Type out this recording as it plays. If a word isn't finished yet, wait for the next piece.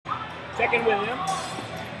Second William.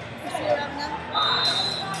 Kryssceah Ravenelle.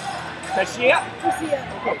 Kryssceah? Kryssceah.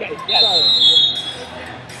 Okay, yes.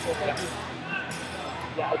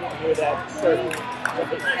 Yeah, I didn't hear that. Sure. Do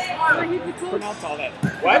I hit the code? Pronounce all that.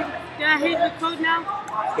 What? Did I hit the code now?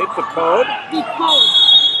 Hit the code? The code.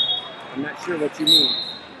 I'm not sure what you mean.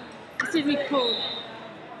 I said recode.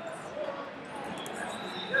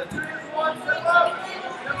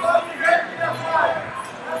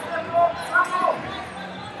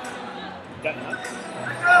 Got enough?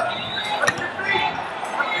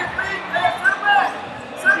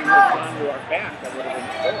 If you moved on to our back, that would have been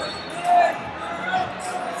four.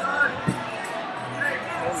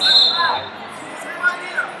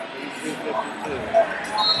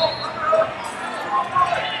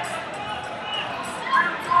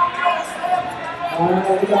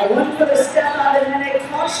 We got one for the step out and then a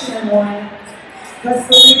caution in one. That's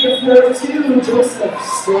the leader for 2, Joseph,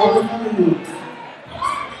 still in the lead.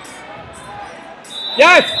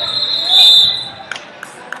 Yes!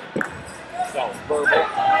 So, verbal.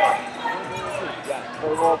 Yeah,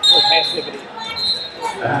 verbal for passivity.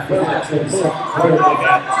 After that, they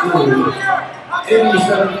got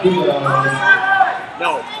 87 kilos.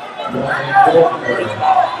 No.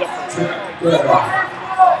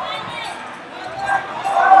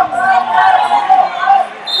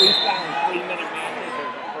 Freestyle 3-minute matches are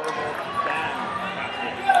verbal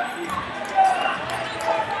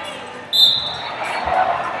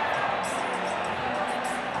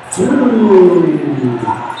Two.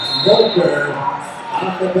 Volker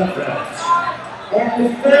on the bench. And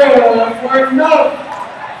 4 for Note.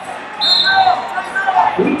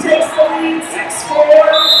 He takes the lead 6-4.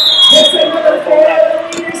 Gets another 4. The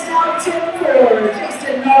lead is now 10-4.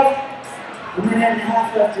 Jason Note. 1.5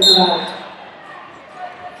 minutes left in the round.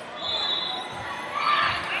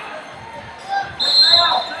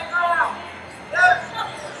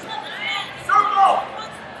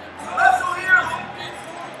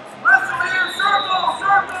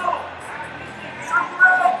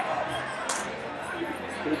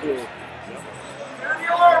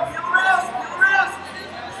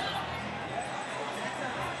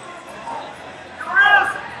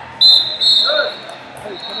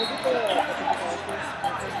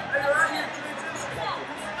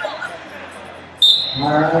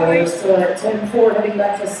 Alright, still at 10-4, heading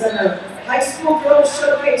back to center. High School Girls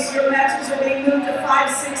Showcase, your matches are being moved to 5,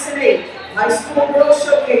 6, and 8. High School Girls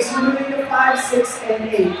Showcase, you're moving to 5, 6, and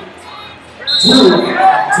 8. 2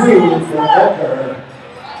 for Volker.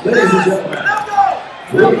 Ladies and gentlemen,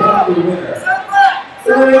 we have the winner.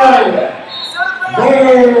 Volker.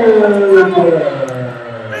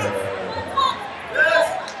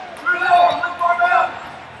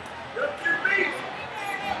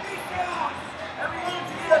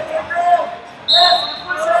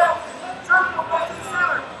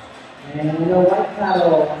 And no white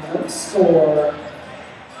paddle, no score.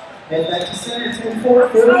 Head back to center,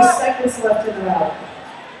 10-4, 30 seconds left in the round.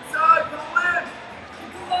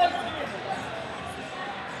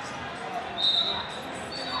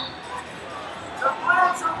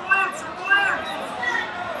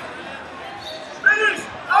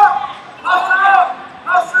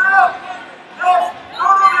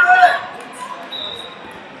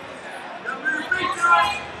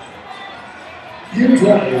 You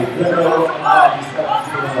tell me, Federal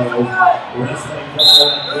Wrestling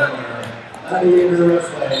Winner, Gladiator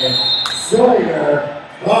Wrestling, Sawyer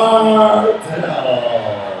Ravenelle.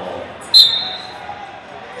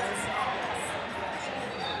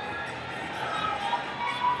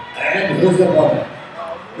 And his opponent,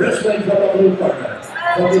 Wrestling from the blue corner,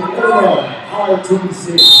 from the Illinois RTC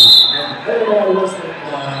and Illinois Wrestling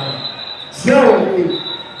Line, Joey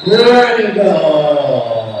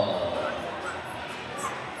Ravenelle.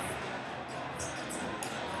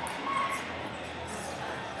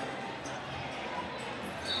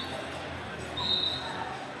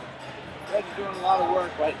 Red's doing a lot of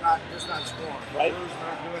work, but just not scoring. Right? Blue's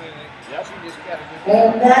not doing anything. Yep. She just got to do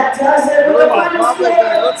And that does it with a final score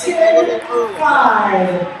of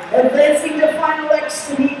 10-5. Advancing to Final X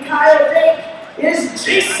to meet Kyle Dake is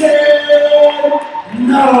Jason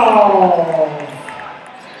No.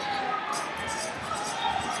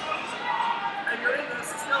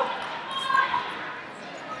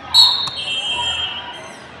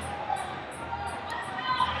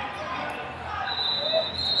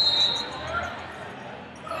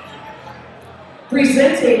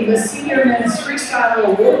 Presenting the Senior Men's Freestyle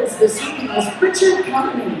Awards this evening is Pritchard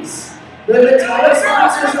Companies. They're the title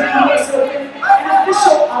sponsors of the US Open and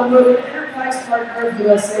official automotive enterprise partner of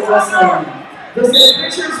USA Wrestling. Visit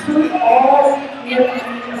Pritchard's booth all week near the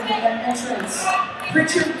entrance.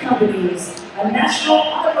 Pritchard Companies. a national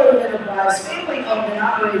automotive enterprise family owned and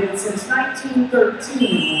operated since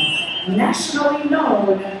 1913. Nationally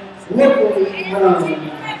known, locally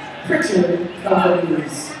grown. Kryssceah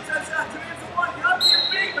Companies.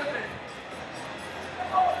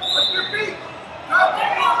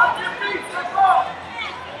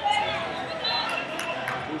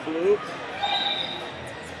 Blue.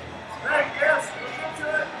 Hey, yes, look into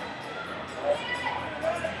it.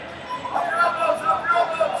 Up your elbows, up your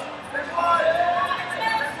elbows. Stay wide.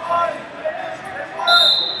 Stay wide. Stay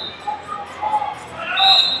wide.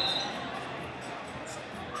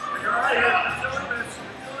 You're all right here. You're doing this.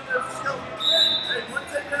 You're doing this. Let's go. Hey, one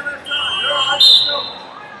takedown at a time. You're all right. Let's go.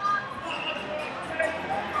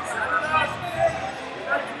 Set it up. You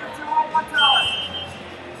got to do two on one time.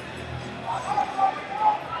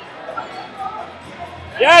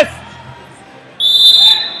 Yes!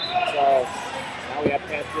 So now we have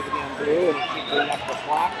passivity on blue and keep bringing up the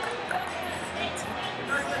clock.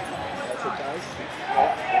 Yes, it does.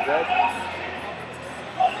 Yeah, good.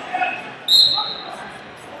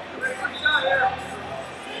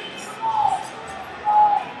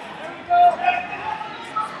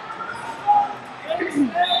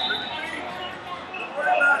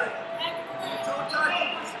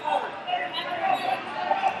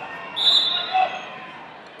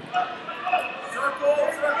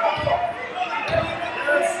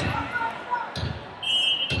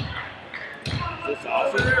 That's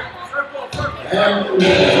awesome.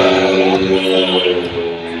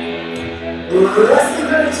 Wrestling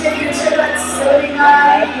for the championship at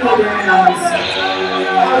 79 kilograms.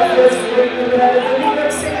 Our first ring of the New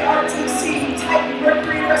York City RTC Titan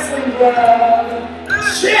Mercury Wrestling Club.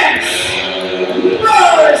 Chance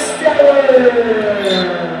Roster.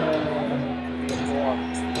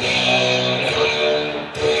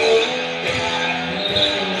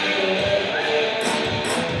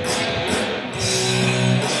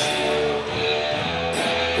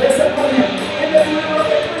 This opponent in the blue of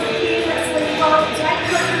the Wrestling Club, Titan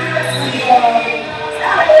Mercury Wrestling Club,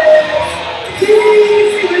 Kryssceah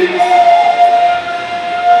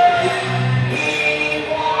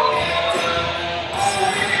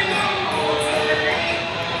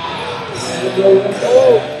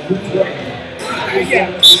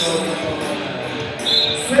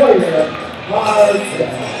Ravenelle.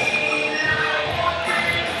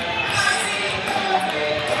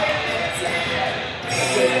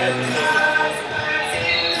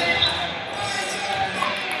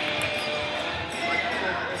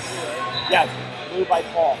 Yes, blue by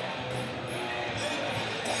Paul.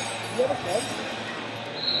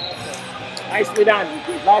 Nicely done.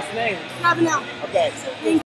 Last name. Ravenelle. Okay.